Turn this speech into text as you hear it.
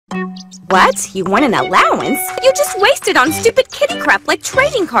What? You want an allowance? You just wasted on stupid kitty crap like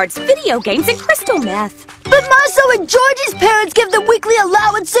trading cards, video games, and crystal meth. But Misae and George's parents give them weekly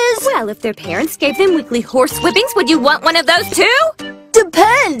allowances! Well, if their parents gave them weekly horse whippings, would you want one of those too?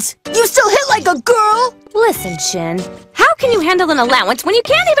 Depends! You still hit like a girl! Listen, Shin. How can you handle an allowance when you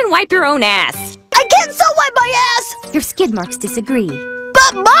can't even wipe your own ass? I can't so wipe my ass! Your skid marks disagree.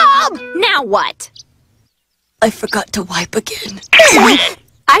 But Mom! Now what? I forgot to wipe again.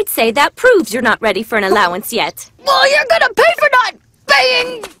 I'd say that proves you're not ready for an allowance yet. Well, you're gonna pay for not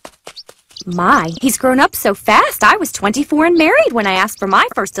paying! My, he's grown up so fast. I was 24 and married when I asked for my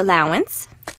first allowance.